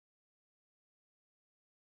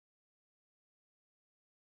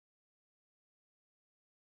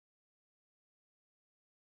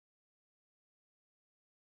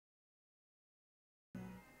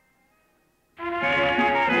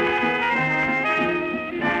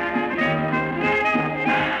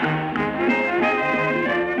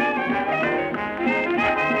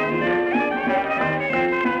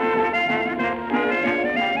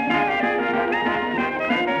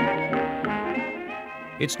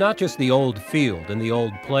It's not just the old field and the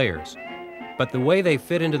old players, but the way they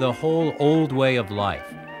fit into the whole old way of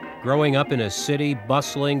life, growing up in a city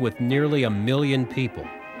bustling with nearly 1 million people.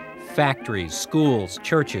 Factories, schools,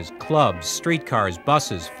 churches, clubs, streetcars,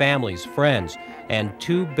 buses, families, friends, and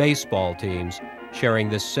 2 baseball teams sharing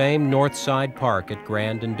the same North Side Park at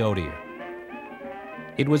Grand and Dodier.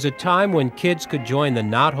 It was a time when kids could join the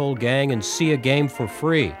Knothole gang and see a game for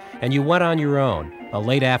free, and you went on your own, a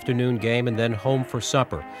late afternoon game and then home for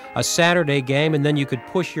supper, a Saturday game, and then you could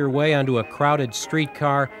push your way onto a crowded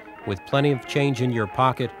streetcar with plenty of change in your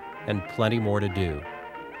pocket and plenty more to do.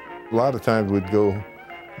 A lot of times we'd go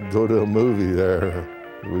to a movie there.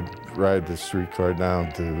 We'd ride the streetcar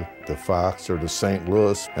down to Fox or to St.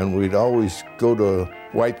 Louis, and we'd always go to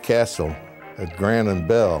White Castle at Grand and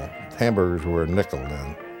Bell. Hamburgers were a nickel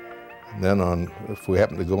then. And then if we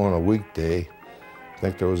happened to go on a weekday, I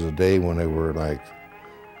think there was a day when they were like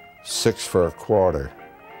 6 for a quarter.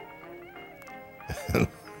 And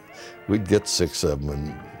we'd get 6 of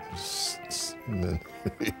them and then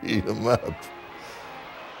eat them up.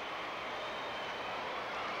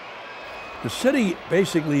 The city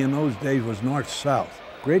basically in those days was north-south,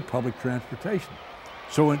 great public transportation.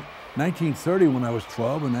 So in 1930 when I was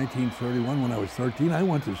 12 and 1931 when I was 13, I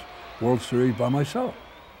went to World Series by myself.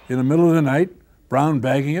 In the middle of the night, brown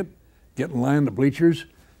bagging it, get in line in the bleachers,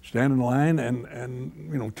 stand in line, and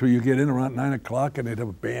you know, till you get in around 9 o'clock, and they'd have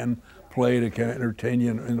a band play to kind of entertain you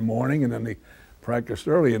in the morning, and then they practiced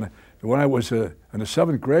early. And when I was in the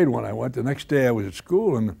 7th grade when I went, the next day I was at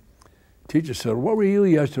school, and the teacher said, "What were you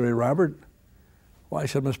yesterday, Robert?" Well, I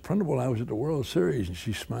said, "Miss Prindle, I was at the World Series." And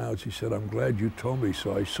she smiled. She said, "I'm glad you told me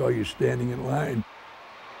so. I saw you standing in line."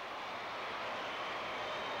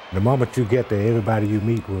 The moment you get there, everybody you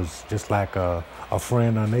meet was just like a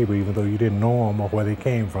friend or neighbor, even though you didn't know them or where they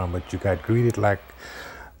came from, but you got greeted like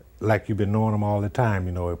you've been knowing them all the time,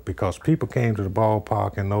 you know, because people came to the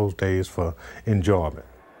ballpark in those days for enjoyment.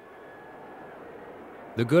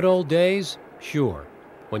 The good old days? Sure.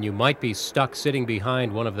 When you might be stuck sitting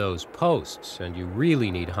behind one of those posts and you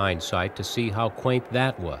really need hindsight to see how quaint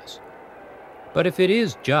that was. But if it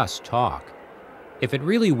is just talk, if it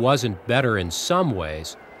really wasn't better in some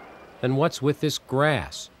ways, then what's with this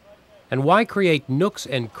grass? And why create nooks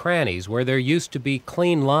and crannies where there used to be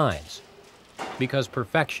clean lines? Because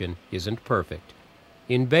perfection isn't perfect.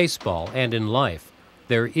 In baseball and in life,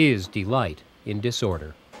 there is delight in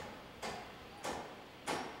disorder.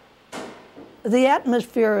 The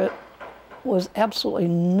atmosphere was absolutely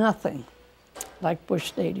nothing like Busch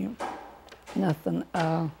Stadium. Nothing.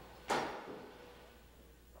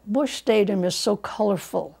 Busch Stadium is so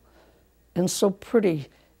colorful and so pretty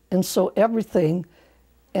and so everything.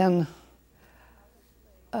 And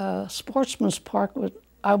Sportsman's Park,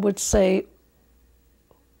 I would say,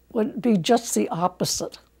 would be just the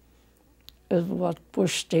opposite of what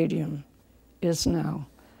Busch Stadium is now.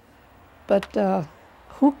 But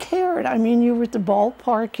who cared? I mean, you were at the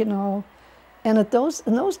ballpark, you know, and in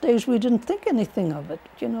those days we didn't think anything of it.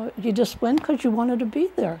 You know, you just went because you wanted to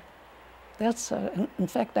be there. That's in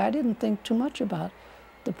fact, I didn't think too much about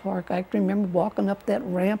the park. I can remember walking up that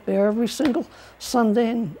ramp every single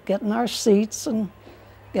Sunday and getting our seats and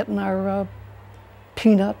getting our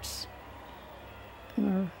peanuts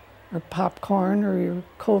and or popcorn or your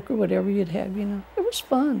Coke or whatever you'd have, you know. It was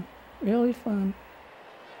fun, really fun.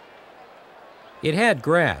 It had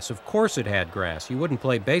grass. Of course it had grass. You wouldn't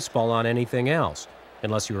play baseball on anything else,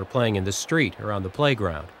 unless you were playing in the street or on the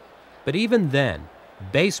playground. But even then,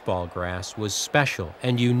 baseball grass was special,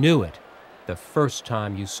 and you knew it the first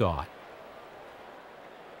time you saw it.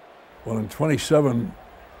 Well, in 27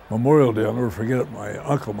 Memorial Day, I'll never forget it, my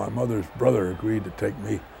uncle, my mother's brother, agreed to take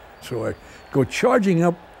me. So I go charging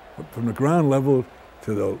up from the ground level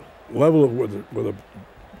to the level of where the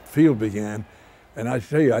field began. And I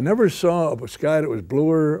tell you, I never saw a sky that was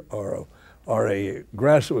bluer or a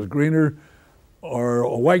grass that was greener or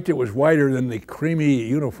a white that was whiter than the creamy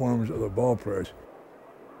uniforms of the ball players.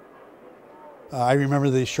 I remember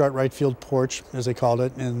the short right field porch, as they called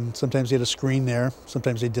it, and sometimes they had a screen there,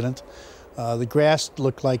 sometimes they didn't. The grass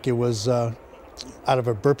looked like it was out of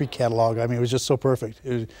a Burpee catalog. I mean, it was just so perfect.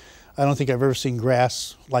 I don't think I've ever seen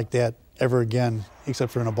grass like that ever again,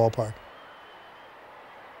 except for in a ballpark.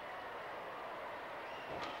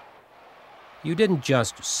 You didn't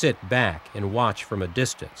just sit back and watch from a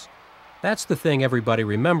distance. That's the thing everybody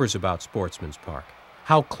remembers about Sportsman's Park,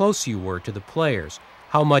 how close you were to the players,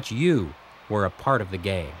 how much you were a part of the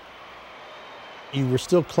game. You were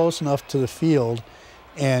still close enough to the field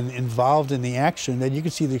and involved in the action that you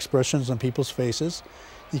could see the expressions on people's faces.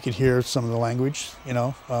 You could hear some of the language, you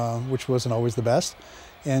know, which wasn't always the best.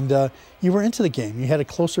 And you were into the game. You had a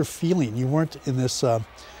closer feeling. You weren't in this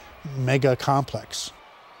mega complex.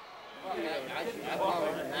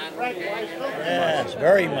 Yes,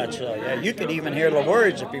 very much so. Yeah, you could even hear the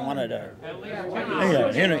words if you wanted to.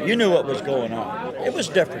 You knew what was going on. It was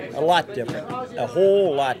different, a lot different, a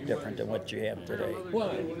whole lot different than what you have today.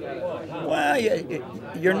 Well,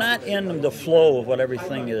 you're not in the flow of what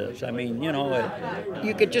everything is. I mean,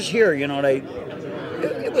 you could just hear,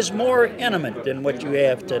 it was more intimate than what you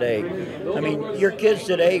have today. I mean, your kids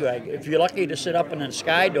today, like, if you're lucky to sit up in a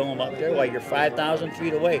sky dome up there while you're 5,000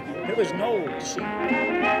 feet away, there was no seat.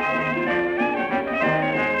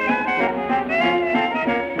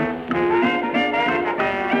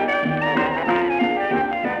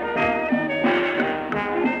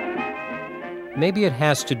 Maybe it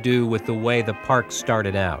has to do with the way the park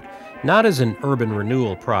started out. Not as an urban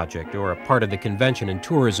renewal project or a part of the convention and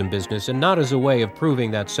tourism business, and not as a way of proving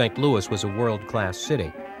that St. Louis was a world-class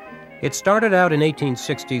city. It started out in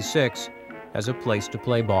 1866 as a place to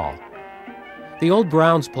play ball. The old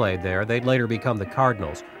Browns played there. They'd later become the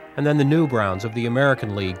Cardinals. And then the new Browns of the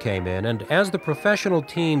American League came in, and as the professional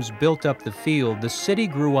teams built up the field, the city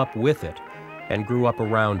grew up with it and grew up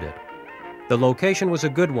around it. The location was a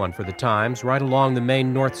good one for the times, right along the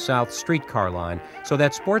main north-south streetcar line, so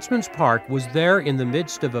that Sportsman's Park was there in the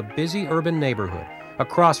midst of a busy urban neighborhood,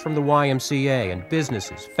 across from the YMCA and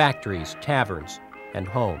businesses, factories, taverns, and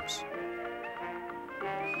homes.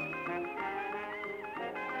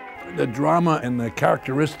 The drama and the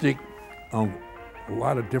characteristic of a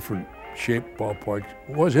lot of different shaped ballparks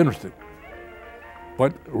was interesting.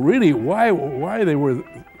 But really, why they were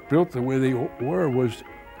built the way they were was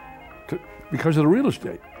because of the real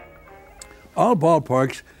estate. All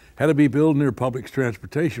ballparks had to be built near public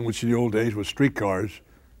transportation, which in the old days was streetcars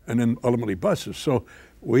and then ultimately buses. So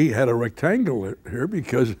we had a rectangle here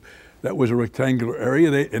because that was a rectangular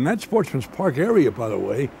area. And that Sportsman's Park area, by the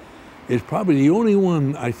way, is probably the only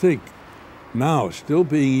one, I think, now still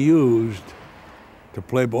being used to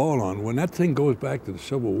play ball on when that thing goes back to the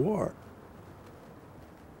Civil War.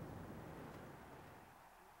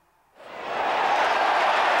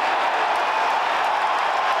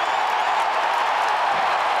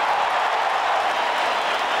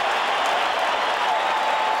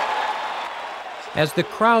 As the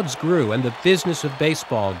crowds grew and the business of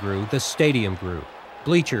baseball grew, the stadium grew.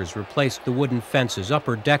 Bleachers replaced the wooden fences,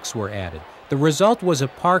 upper decks were added. The result was a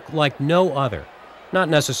park like no other. Not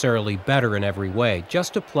necessarily better in every way,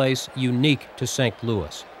 just a place unique to St.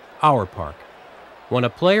 Louis, our park. When a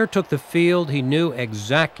player took the field, he knew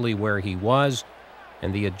exactly where he was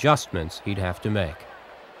and the adjustments he'd have to make.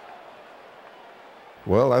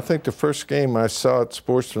 Well, I think the first game I saw at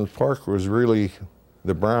Sportsman Park was really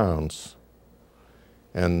the Browns.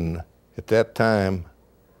 And at that time,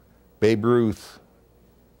 Babe Ruth,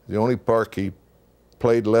 the only park he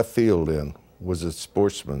played left field in was at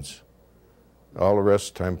Sportsman's. All the rest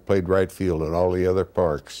of the time played right field at all the other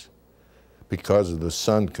parks because of the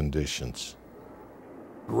sun conditions.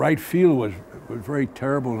 Right field was very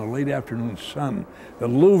terrible in the late afternoon sun. The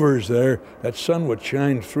louvers there, that sun would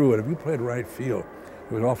shine through it. If you played right field,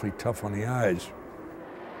 it was awfully tough on the eyes.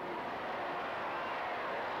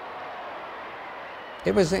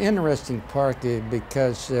 It was an interesting park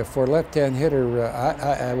because for a left-hand hitter,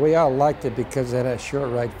 we all liked it because it had a short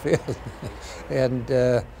right field. And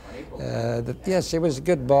yes, it was a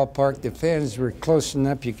good ballpark. The fans were close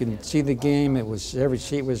enough; you could see the game. It was every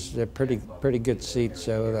seat was a pretty good seat.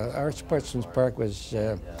 So our Sportsman's Park was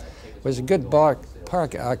a good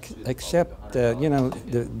park, except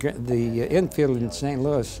the infield in St.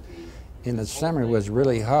 Louis in the summer was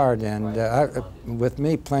really hard, and with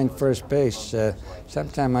me playing first base,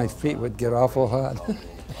 sometimes my feet would get awful hot.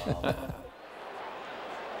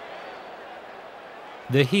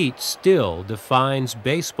 The heat still defines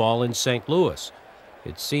baseball in St. Louis.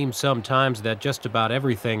 It seems sometimes that just about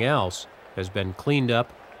everything else has been cleaned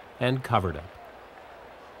up and covered up.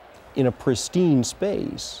 In a pristine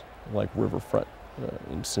space, like Riverfront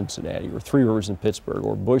in Cincinnati, or Three Rivers in Pittsburgh,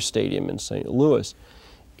 or Busch Stadium in St. Louis,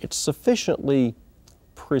 it's sufficiently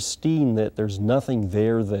pristine that there's nothing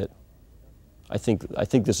there that, I think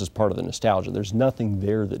this is part of the nostalgia, there's nothing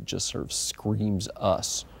there that just sort of screams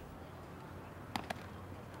us.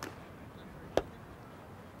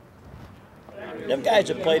 Them guys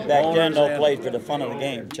that played back then, they played for the fun of the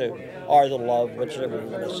game, too, or the love, whichever you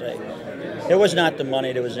want to say. It was not the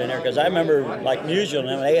money that was in there, because I remember, like Musial,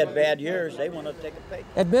 when they had bad years, they wanted to take a pay.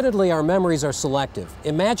 Admittedly, our memories are selective.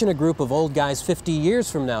 Imagine a group of old guys 50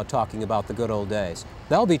 years from now talking about the good old days.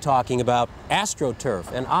 They'll be talking about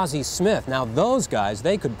AstroTurf and Ozzie Smith. Now, those guys,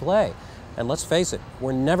 they could play. And let's face it,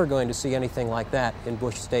 we're never going to see anything like that in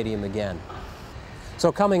Busch Stadium again.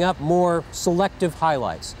 So coming up, more selective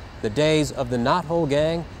highlights, the days of the Knothole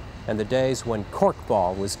gang and the days when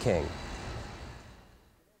corkball was king.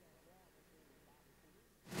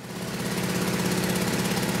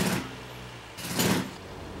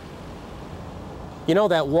 You know,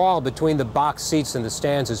 that wall between the box seats and the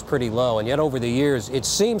stands is pretty low, and yet over the years it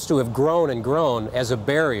seems to have grown and grown as a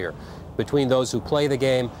barrier between those who play the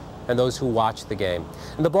game and those who watch the game.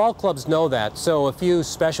 And the ball clubs know that, so a few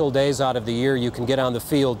special days out of the year you can get on the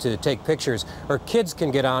field to take pictures, or kids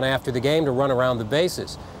can get on after the game to run around the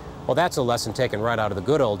bases. Well, that's a lesson taken right out of the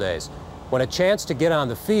good old days, when a chance to get on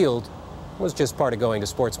the field was just part of going to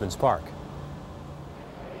Sportsman's Park.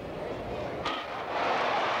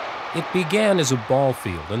 It began as a ball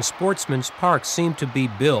field, and Sportsman's Park seemed to be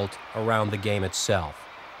built around the game itself,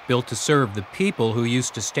 built to serve the people who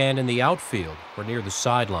used to stand in the outfield or near the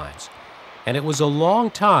sidelines. And it was a long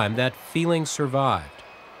time that feeling survived.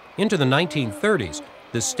 Into the 1930s,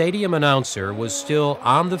 the stadium announcer was still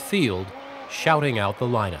on the field shouting out the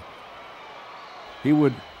lineup. He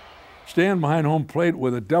would stand behind home plate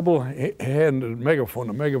with a double-handed megaphone.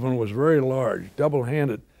 The megaphone was very large,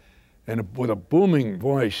 double-handed, and with a booming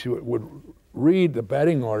voice, he would read the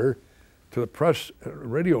batting order to the press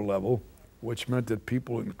radio level, which meant that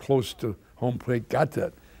people close to home plate got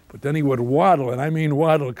that. But then he would waddle, and I mean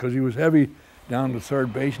waddle because he was heavy, down to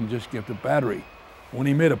third base and just get the battery. When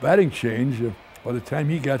he made a batting change, by the time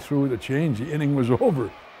he got through with the change, the inning was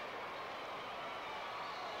over.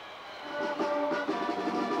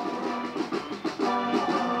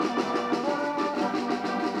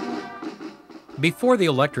 Before the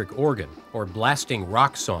electric organ or blasting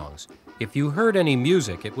rock songs, if you heard any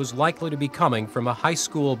music, it was likely to be coming from a high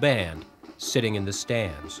school band sitting in the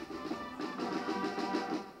stands.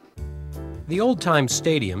 The old-time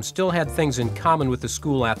stadium still had things in common with the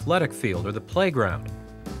school athletic field or the playground.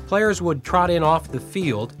 Players would trot in off the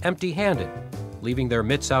field empty-handed, leaving their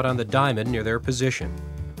mitts out on the diamond near their position.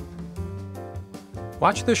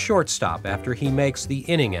 Watch the shortstop after he makes the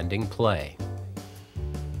inning-ending play.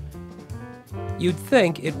 You'd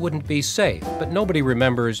think it wouldn't be safe, but nobody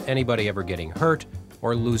remembers anybody ever getting hurt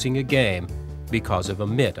or losing a game because of a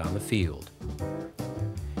mitt on the field.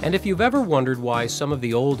 And if you've ever wondered why some of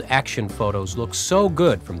the old action photos look so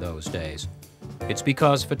good from those days, it's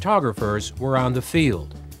because photographers were on the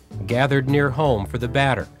field, gathered near home for the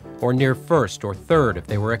batter, or near first or third if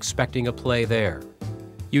they were expecting a play there.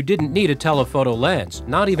 You didn't need a telephoto lens,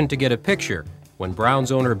 not even to get a picture, when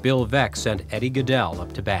Browns owner Bill Veeck sent Eddie Goodell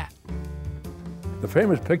up to bat. The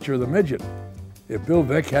famous picture of the midget. If Bill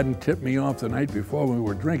Veeck hadn't tipped me off the night before when we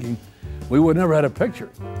were drinking, we would never had a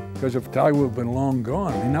picture, because the photographer would have been long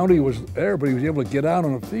gone. And now he was there, but he was able to get out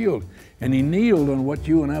on the field, and he kneeled on what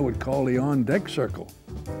you and I would call the on-deck circle,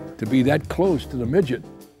 to be that close to the midget.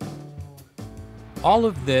 All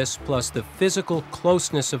of this, plus the physical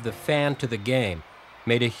closeness of the fan to the game,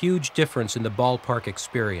 made a huge difference in the ballpark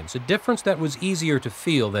experience, a difference that was easier to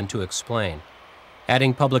feel than to explain.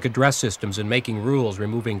 Adding public address systems and making rules,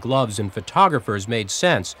 removing gloves and photographers made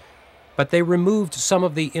sense, but they removed some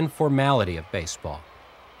of the informality of baseball.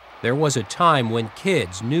 There was a time when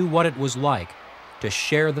kids knew what it was like to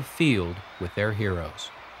share the field with their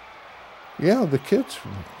heroes. Yeah, the kids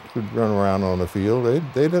would run around on the field.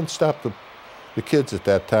 They didn't stop the kids at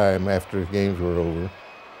that time after the games were over.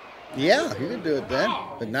 Yeah, you can do it then,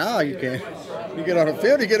 but now you can't. You get on the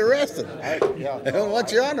field, you get arrested. They don't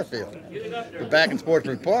want you on the field. But back in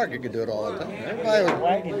Sportsman Park, you could do it all the time.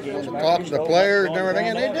 Everybody was talking to the players and everything,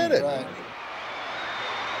 and they did it.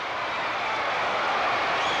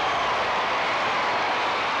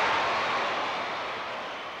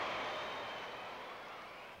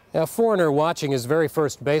 A foreigner watching his very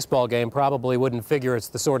first baseball game probably wouldn't figure it's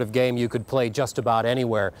the sort of game you could play just about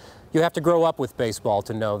anywhere. You have to grow up with baseball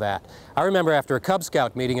to know that. I remember after a Cub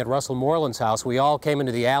Scout meeting at Russell Moreland's house, we all came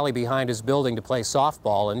into the alley behind his building to play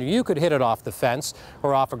softball, and you could hit it off the fence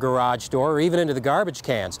or off a garage door or even into the garbage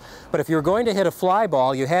cans. But if you were going to hit a fly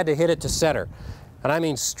ball, you had to hit it to center. And I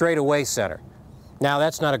mean straight away center. Now,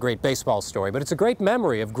 that's not a great baseball story, but it's a great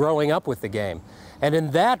memory of growing up with the game. And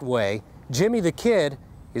in that way, Jimmy the Kid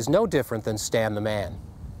is no different than Stan the Man.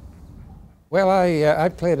 Well, I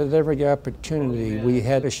played at every opportunity. We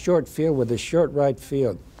had a short field with a short right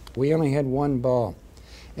field. We only had one ball.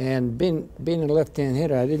 And being a left-hand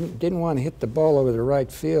hitter, I didn't want to hit the ball over the right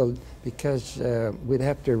field because we'd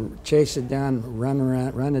have to chase it down,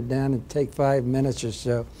 run it down, and take 5 minutes or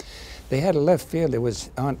so. They had a left field that was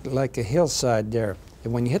on like a hillside there.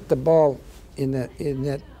 And when you hit the ball in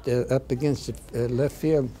that up against the left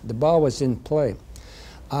field, the ball was in play.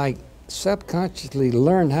 I subconsciously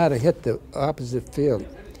learn how to hit the opposite field.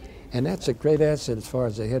 And that's a great asset as far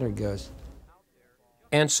as the hitter goes.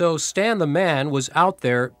 And so Stan the Man was out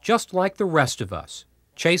there just like the rest of us,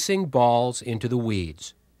 chasing balls into the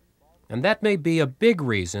weeds. And that may be a big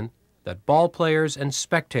reason that ball players and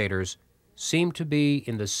spectators seem to be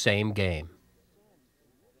in the same game.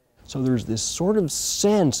 So there's this sort of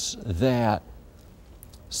sense that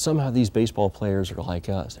somehow these baseball players are like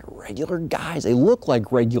us. They're regular guys. They look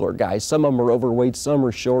like regular guys. Some of them are overweight, some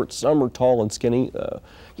are short, some are tall and skinny.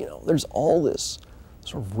 You know, there's all this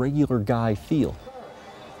sort of regular guy feel.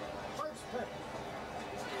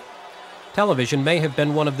 Television may have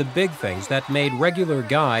been one of the big things that made regular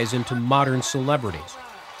guys into modern celebrities.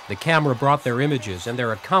 The camera brought their images and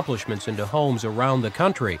their accomplishments into homes around the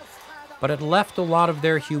country, but it left a lot of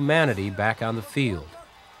their humanity back on the field.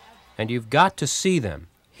 And you've got to see them,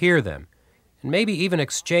 hear them, and maybe even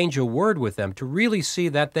exchange a word with them to really see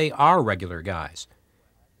that they are regular guys,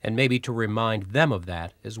 and maybe to remind them of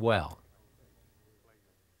that as well.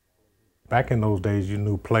 Back in those days, you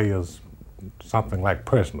knew players something like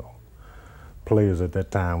personal. Players at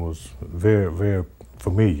that time was very, very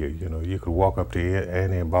familiar. You know, you could walk up to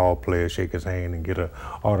any ball player, shake his hand, and get an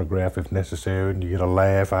autograph if necessary, and you get a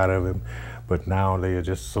laugh out of him. But now they are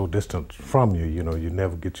just so distant from you. You know, you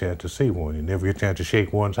never get a chance to see one. You never get a chance to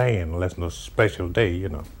shake one's hand unless on a special day. You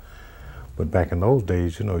know, but back in those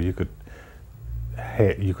days, you know, you could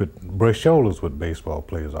brush shoulders with baseball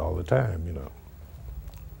players all the time. You know,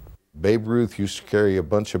 Babe Ruth used to carry a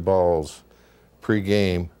bunch of balls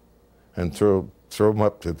pre-game and throw them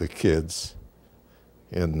up to the kids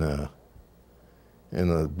in the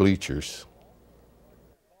bleachers.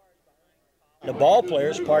 The ball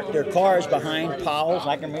players parked their cars behind Powell's.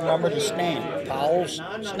 I can remember the stand, Powell's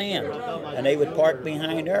stand. And they would park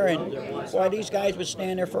behind there, and boy, these guys would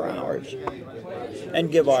stand there for hours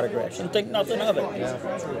and give autographs and think nothing of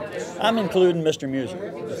it. I'm including Mr. Music,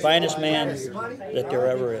 the finest man that there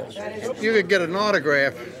ever is. You could get an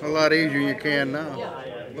autograph a lot easier than you can now.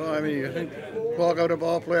 Well, I mean, you walk out to a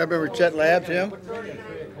ball player. I remember Chet Labs, him.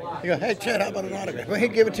 You go, hey, Chet, how about an autograph? Well,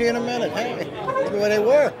 he'd give it to you in a minute. Hey, that's the way they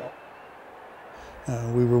were.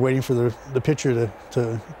 We were waiting for the pitcher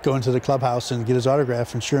to go into the clubhouse and get his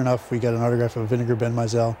autograph, and sure enough, we got an autograph of Vinegar Ben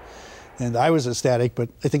Mizell. And I was ecstatic, but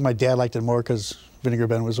I think my dad liked it more because Vinegar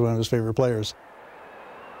Ben was one of his favorite players.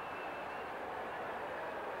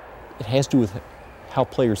 It has to do with how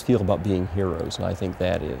players feel about being heroes, and I think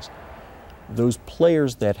that is. Those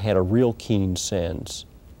players that had a real keen sense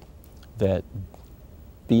that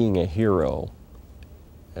being a hero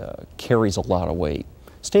carries a lot of weight.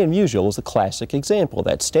 Stan Musial is a classic example of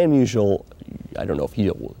that. Stan Musial, I don't know if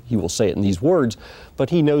he will say it in these words, but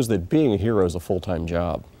he knows that being a hero is a full-time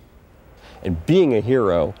job. And being a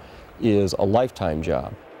hero is a lifetime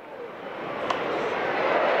job.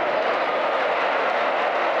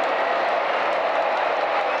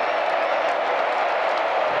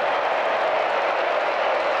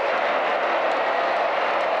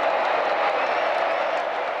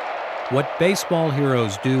 What baseball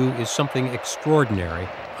heroes do is something extraordinary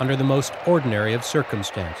under the most ordinary of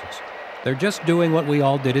circumstances. They're just doing what we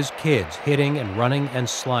all did as kids, hitting and running and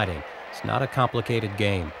sliding. It's not a complicated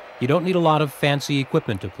game. You don't need a lot of fancy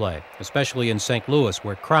equipment to play, especially in St. Louis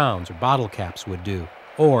where crowns or bottle caps would do,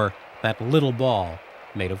 or that little ball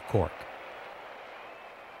made of cork.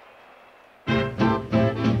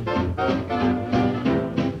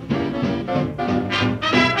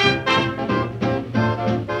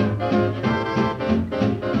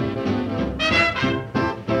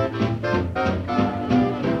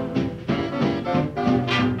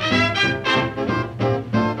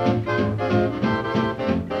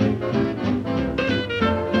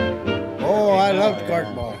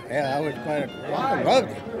 I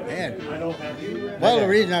loved it, man. Well, the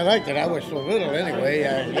reason I liked it, I was so little anyway,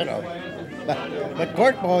 you know. But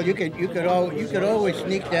corkball, you could always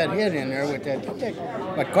sneak that hit in there with that stick.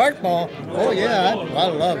 But corkball, oh yeah, I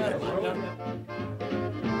loved it.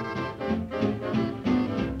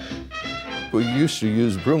 We used to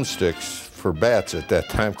use broomsticks for bats at that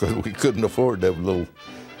time because we couldn't afford to have little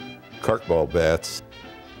corkball bats.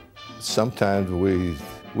 Sometimes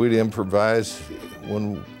we'd improvise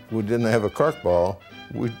when we didn't have a corkball.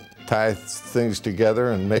 We'd tie things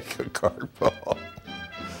together and make a corkball.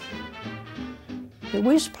 We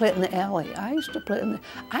used to play it in the alley. I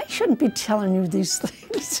shouldn't be telling you these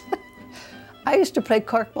things. I used to play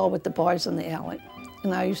corkball with the boys in the alley.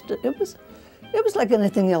 And it was like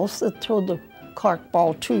anything else that threw the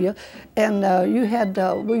corkball to you. And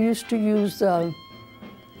we used to use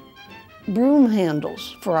broom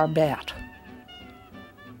handles for our bat.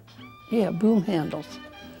 Yeah, broom handles.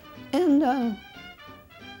 And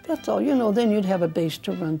that's all. You know, then you'd have a base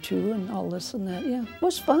to run to and all this and that. Yeah, it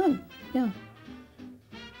was fun. Yeah.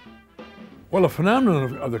 Well, the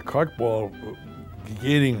phenomenon of the cartball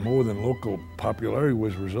gaining more than local popularity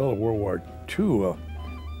was a result of World War II.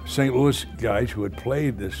 St. Louis guys who had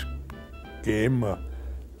played this game, well,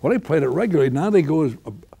 they played it regularly. Now they go as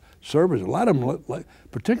servers. A lot of them, like,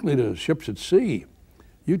 particularly the ships at sea,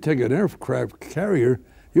 you take an aircraft carrier,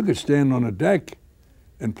 you could stand on a deck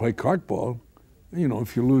and play cartball. You know,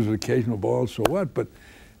 if you lose an occasional ball, so what? But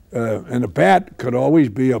and a bat could always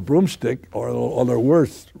be a broomstick, or they're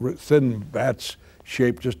worse, thin bats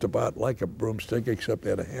shaped just about like a broomstick, except they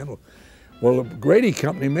had a handle. Well, the Grady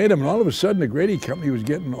Company made them, and all of a sudden the Grady Company was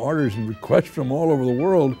getting orders and requests from all over the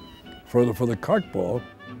world for the cartball.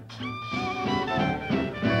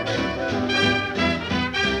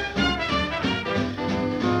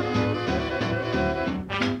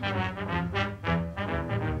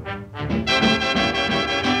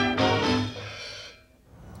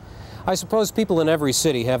 I suppose people in every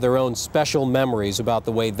city have their own special memories about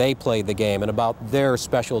the way they played the game and about their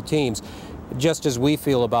special teams, just as we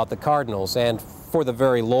feel about the Cardinals and, for the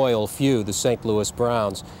very loyal few, the St. Louis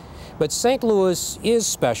Browns. But St. Louis is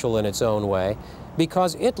special in its own way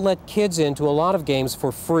because it let kids into a lot of games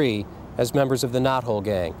for free as members of the Knothole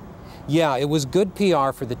gang. Yeah, it was good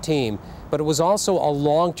PR for the team, but it was also a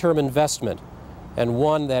long-term investment, and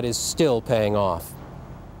one that is still paying off.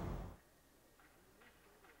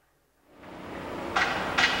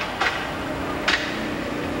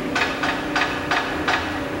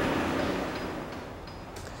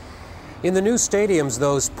 In the new stadiums,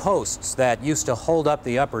 those posts that used to hold up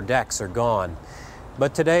the upper decks are gone.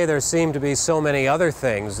 But today there seem to be so many other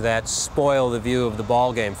things that spoil the view of the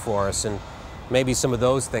ball game for us, and maybe some of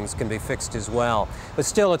those things can be fixed as well. But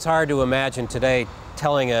still, it's hard to imagine today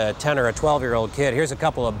telling a 10 or a 12-year-old kid, here's a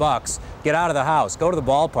couple of bucks, get out of the house, go to the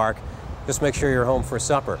ballpark, just make sure you're home for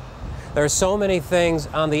supper. There are so many things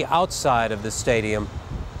on the outside of the stadium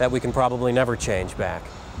that we can probably never change back.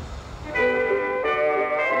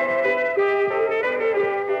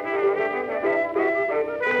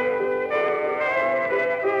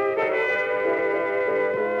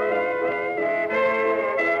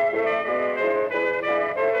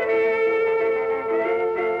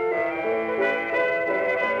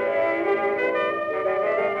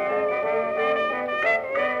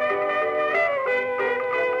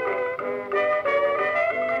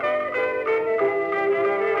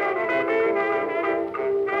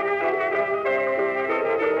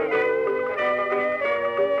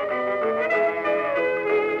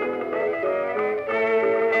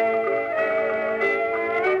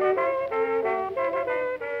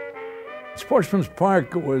 Sportsman's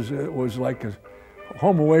Park was like a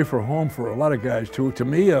home away for home for a lot of guys too. To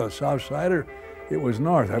me, a South Sider, it was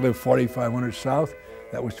north. I lived 4,500 south.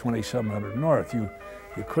 That was 2,700 north. You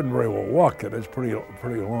couldn't very well walk it. It's pretty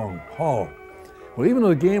long haul. Well, even though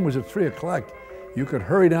the game was at 3 o'clock, you could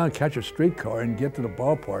hurry down, catch a streetcar, and get to the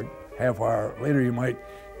ballpark. Half hour later, you might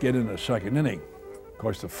get in the second inning. Of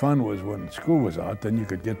course, the fun was when school was out. Then you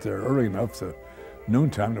could get there early enough to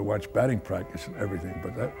noontime to watch batting practice and everything.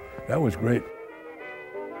 But that was great.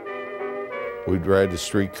 We'd ride the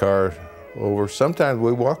streetcar over. Sometimes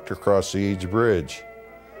we walked across the Eads Bridge,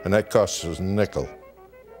 and that cost us a nickel.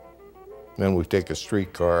 Then we'd take a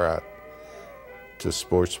streetcar out to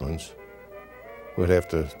Sportsman's. We'd have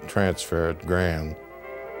to transfer at Grand.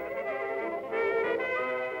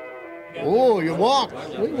 Oh, you walk.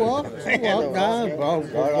 We walked. We walked down.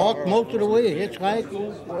 Walked most of the way.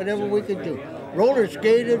 Hitchhiked, whatever we could do. Roller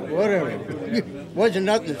skated, whatever. Wasn't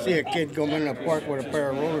nothing to see a kid come in the park with a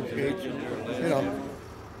pair of roller skates, you know.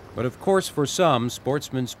 But of course, for some,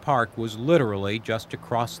 Sportsman's Park was literally just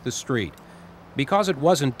across the street. Because it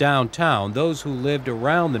wasn't downtown, those who lived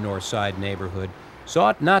around the North Side neighborhood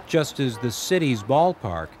saw it not just as the city's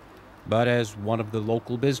ballpark, but as one of the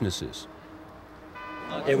local businesses.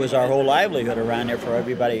 It was our whole livelihood around there for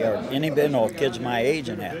everybody, or anybody, or kids my age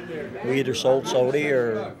and that. We either sold soda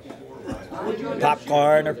or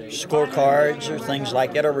popcorn or scorecards or things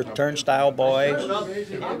like that, or turnstile boys.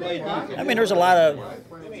 I mean, there's a lot of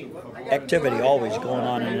activity always going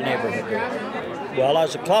on in the neighborhood. Well, I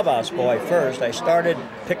was a clubhouse boy first. I started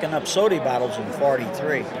picking up soda bottles in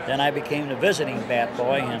 '43. Then I became the visiting bat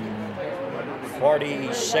boy in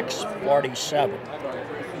 '46, '47.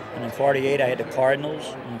 And in '48 I had the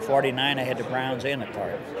Cardinals. In '49 I had the Browns and the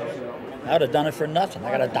Cardinals. I would have done it for nothing.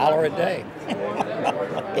 I got $1 a day.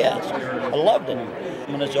 Yes, I loved it.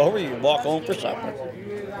 When it's over, you walk home for supper.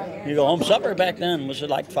 You go home, supper back then was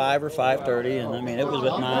like 5 or 5:30, and I mean, it was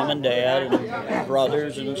with mom and dad and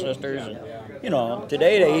brothers and sisters. And You know,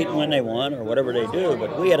 today they eat when they want or whatever they do,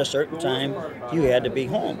 but we had a certain time you had to be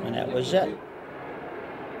home, and that was it.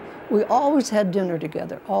 We always had dinner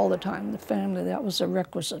together, all the time. The family, that was a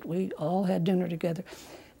requisite. We all had dinner together.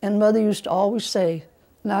 And Mother used to always say,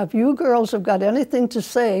 now if you girls have got anything to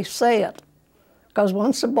say, say it. Because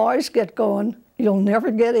once the boys get going, you'll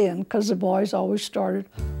never get in, because the boys always started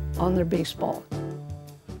on their baseball.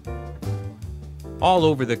 All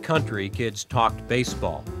over the country, kids talked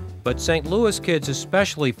baseball, but St. Louis kids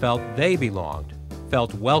especially felt they belonged,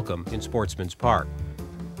 felt welcome in Sportsman's Park.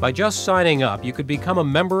 By just signing up, you could become a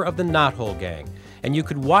member of the Knothole Gang, and you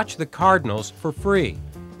could watch the Cardinals for free.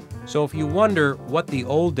 So if you wonder what the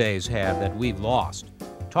old days have that we've lost,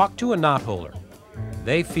 talk to a Knotholer.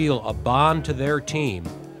 They feel a bond to their team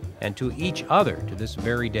and to each other to this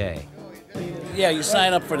very day. Yeah, you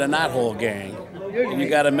sign up for the Knothole Gang, and you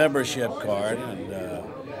got a membership card,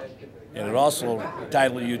 and it also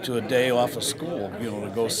entitles you to a day off of school, you know, to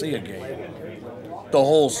go see a game. The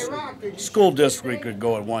whole school district could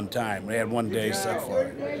go at one time. They had one day set for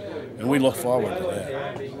it, and we look forward to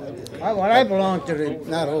that. Well, I belong to the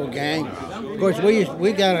Knothole Gang. Of course,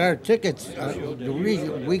 we got our tickets. The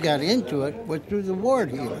reason we got into it was through the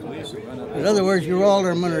ward here. In other words, your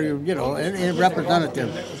alderman or a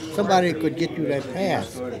representative, somebody could get you that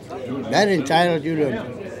pass. That entitled you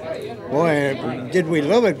to. Boy, did we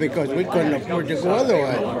love it, because we couldn't afford to go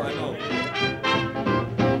otherwise.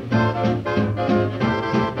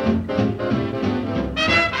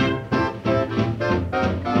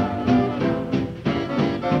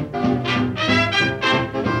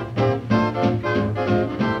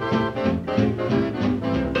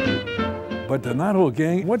 But the Knothole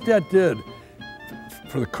Gang, what that did,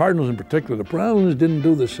 for the Cardinals in particular, the Browns didn't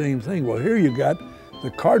do the same thing. Well, here you got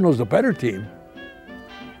the Cardinals, the better team,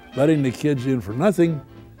 letting the kids in for nothing,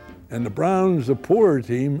 and the Browns, the poorer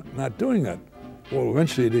team, not doing that. Well,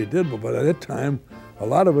 eventually they did, but by that time, a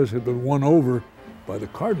lot of us had been won over by the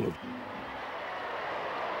Cardinals.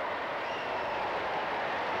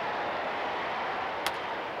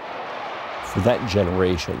 For that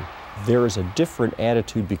generation, there is a different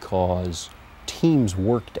attitude because teams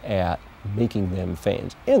worked at making them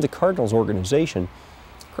fans. And the Cardinals organization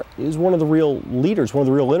is one of the real leaders, one of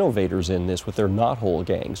the real innovators in this with their Knothole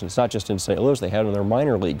Gangs. And it's not just in St. Louis, they had it in their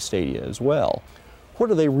minor league stadia as well. What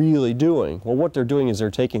are they really doing? Well, what they're doing is they're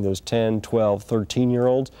taking those 10, 12,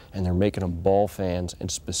 13-year-olds and they're making them ball fans, and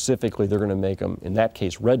specifically they're going to make them, in that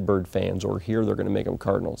case, Redbird fans, or here they're going to make them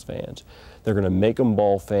Cardinals fans. They're going to make them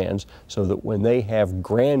ball fans so that when they have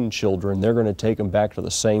grandchildren, they're going to take them back to the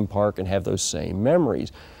same park and have those same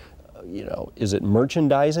memories. You know, is it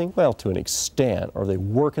merchandising? Well, to an extent. Are they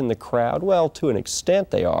working the crowd? Well, to an extent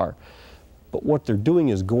they are. But what they're doing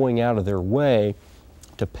is going out of their way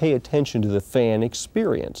to pay attention to the fan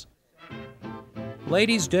experience.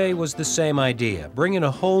 Ladies' Day was the same idea. Bring in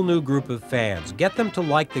a whole new group of fans, get them to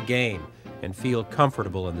like the game and feel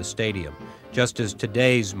comfortable in the stadium, just as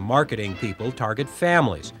today's marketing people target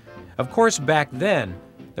families. Of course, back then,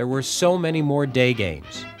 there were so many more day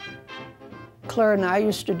games. Claire and I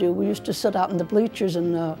we used to sit out in the bleachers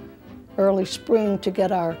in the early spring to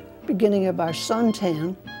get our beginning of our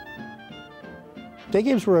suntan. Day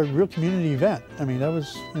games were a real community event. I mean, that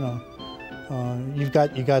was, you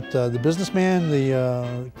got the businessman,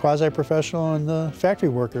 the quasi-professional, and the factory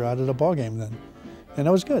worker out at a ball game then. And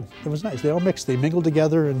that was good. It was nice. They all mixed. They mingled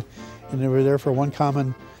together, and they were there for one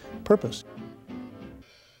common purpose.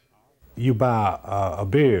 You buy a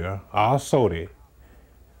beer or a soda,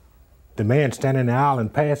 the man standing in the aisle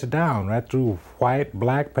and pass it down right through white,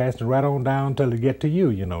 black, passing right on down until it get to you.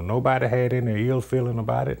 You know, nobody had any ill feeling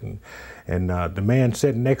about it, and the man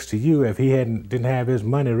sitting next to you, if he didn't have his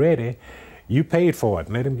money ready, you paid for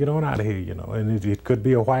it. Let him get on out of here, you know. And it could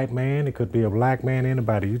be a white man, it could be a black man,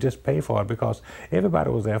 anybody. You just pay for it because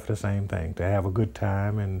everybody was there for the same thing, to have a good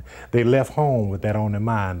time, and they left home with that on their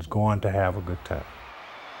minds, going to have a good time.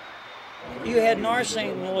 You had North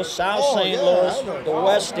St. Louis, South St. Louis, the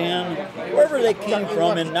West End, wherever they came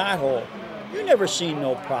from in Knothole. You never seen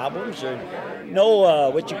no problems or no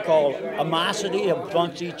what you call animosity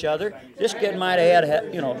amongst each other. This kid might have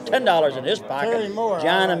had, $10 in his pocket.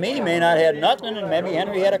 John and me may not have had nothing, and maybe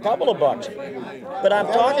Henry had a couple of bucks. But I'm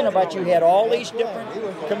talking about you had all these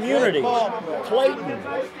different communities, Clayton,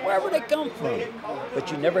 wherever they come from.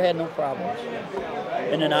 But you never had no problems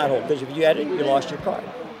in the Knothole, because if you had it, you lost your card.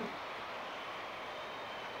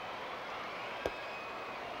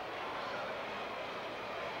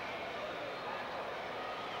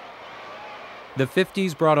 The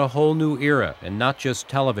 50s brought a whole new era, and not just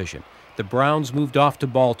television. The Browns moved off to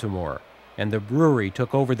Baltimore, and the brewery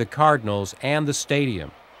took over the Cardinals and the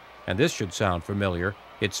stadium. And this should sound familiar.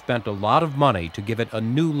 It spent a lot of money to give it a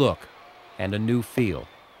new look and a new feel.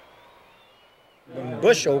 When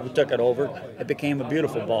Busch took it over, it became a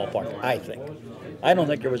beautiful ballpark, I think. I don't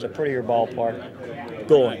think there was a prettier ballpark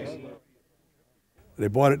going. They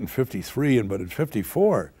bought it in '53, but in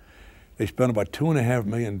 '54, they spent about $2.5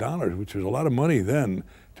 million, which was a lot of money then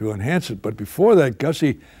to enhance it. But before that,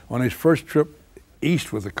 Gussie, on his first trip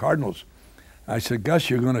east with the Cardinals, I said, Gus,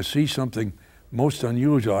 you're going to see something most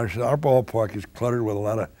unusual. I said, our ballpark is cluttered with a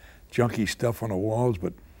lot of junky stuff on the walls,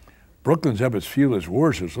 but Brooklyn's Ebbets Field is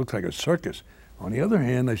worse. It looks like a circus. On the other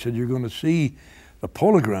hand, I said, you're going to see the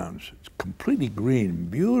Polo Grounds. It's completely green,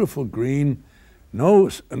 beautiful green, no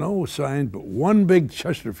sign, but one big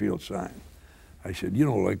Chesterfield sign. I said, you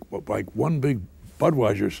know, like one big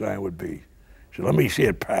Budweiser sign would be. He said, let me see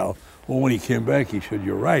it, pal. Well, when he came back, he said,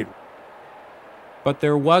 you're right. But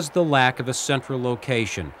there was the lack of a central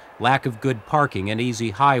location, lack of good parking and easy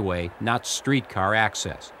highway, not streetcar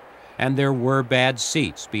access. And there were bad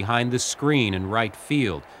seats behind the screen in right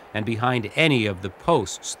field and behind any of the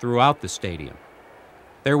posts throughout the stadium.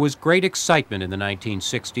 There was great excitement in the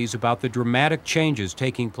 1960s about the dramatic changes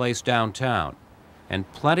taking place downtown,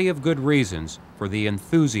 and plenty of good reasons for the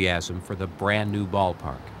enthusiasm for the brand new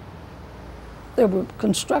ballpark. They were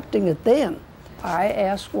constructing it then. I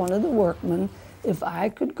asked one of the workmen if I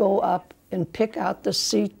could go up and pick out the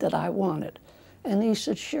seat that I wanted. And he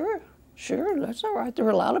said, sure, that's all right. There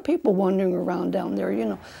were a lot of people wandering around down there, you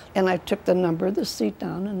know. And I took the number of the seat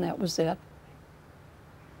down, and that was it.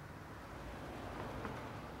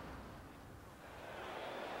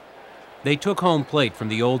 They took home plate from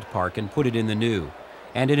the old park and put it in the new.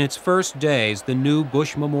 And in its first days, the new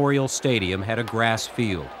Busch Memorial Stadium had a grass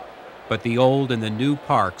field. But the old and the new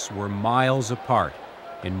parks were miles apart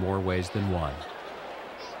in more ways than one.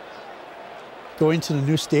 Going to the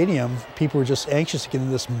new stadium, people were just anxious to get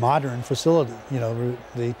into this modern facility. You know,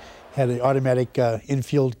 they had an automatic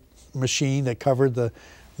infield machine that covered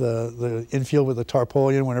the infield with a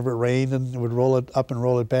tarpaulin whenever it rained, and it would roll it up and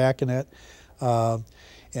roll it back, and that.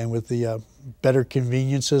 And with the better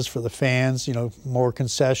conveniences for the fans, you know, more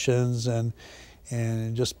concessions and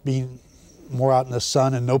just being more out in the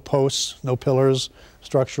sun, and no posts, no pillars,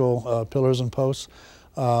 structural pillars and posts.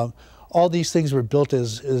 All these things were built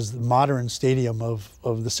as the modern stadium of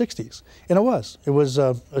the 60s. And it was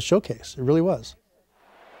a showcase, it really was.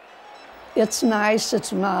 It's nice,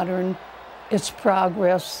 it's modern, it's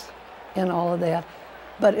progress and all of that.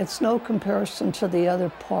 But it's no comparison to the other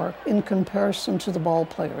park, in comparison to the ball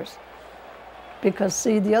players. Because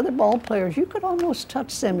see, the other ball players, you could almost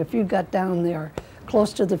touch them if you got down there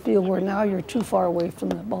close to the field, where now you're too far away from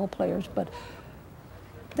the ball players. But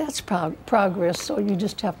that's progress, so you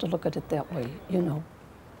just have to look at it that way, you know.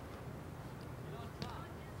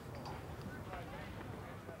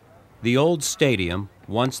 The old stadium,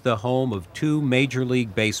 once the home of two Major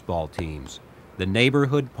League Baseball teams, the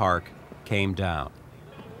neighborhood park, came down.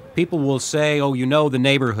 People will say, oh, you know, the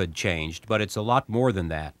neighborhood changed, but it's a lot more than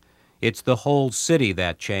that. It's the whole city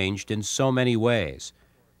that changed in so many ways,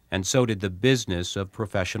 and so did the business of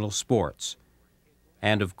professional sports.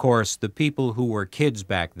 And of course, the people who were kids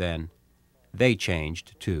back then, they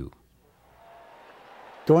changed too.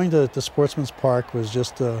 Going to the Sportsman's Park was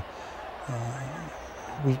just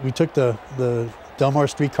we took the Delmar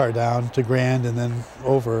streetcar down to Grand and then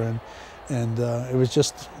over, and it was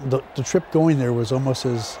just, the trip going there was almost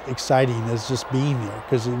as exciting as just being there,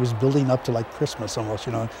 because it was building up to like Christmas almost,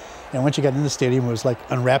 you know. And once you got in the stadium, it was like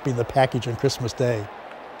unwrapping the package on Christmas Day.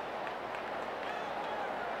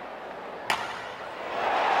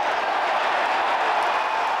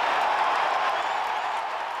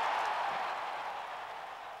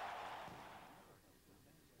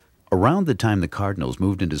 Around the time the Cardinals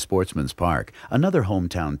moved into Sportsman's Park, another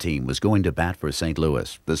hometown team was going to bat for St.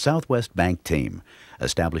 Louis, the Southwest Bank team.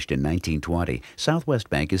 Established in 1920, Southwest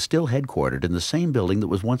Bank is still headquartered in the same building that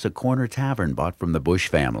was once a corner tavern bought from the Busch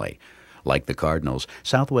family. Like the Cardinals,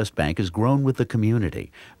 Southwest Bank has grown with the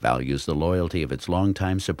community, values the loyalty of its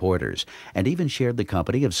longtime supporters, and even shared the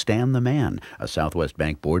company of Stan the Man, a Southwest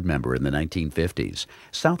Bank board member in the 1950s.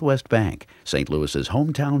 Southwest Bank, St. Louis's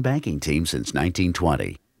hometown banking team since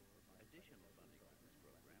 1920.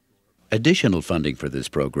 Additional funding for this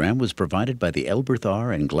program was provided by the Elberth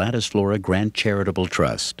R. and Gladys Flora Grant Charitable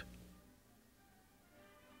Trust.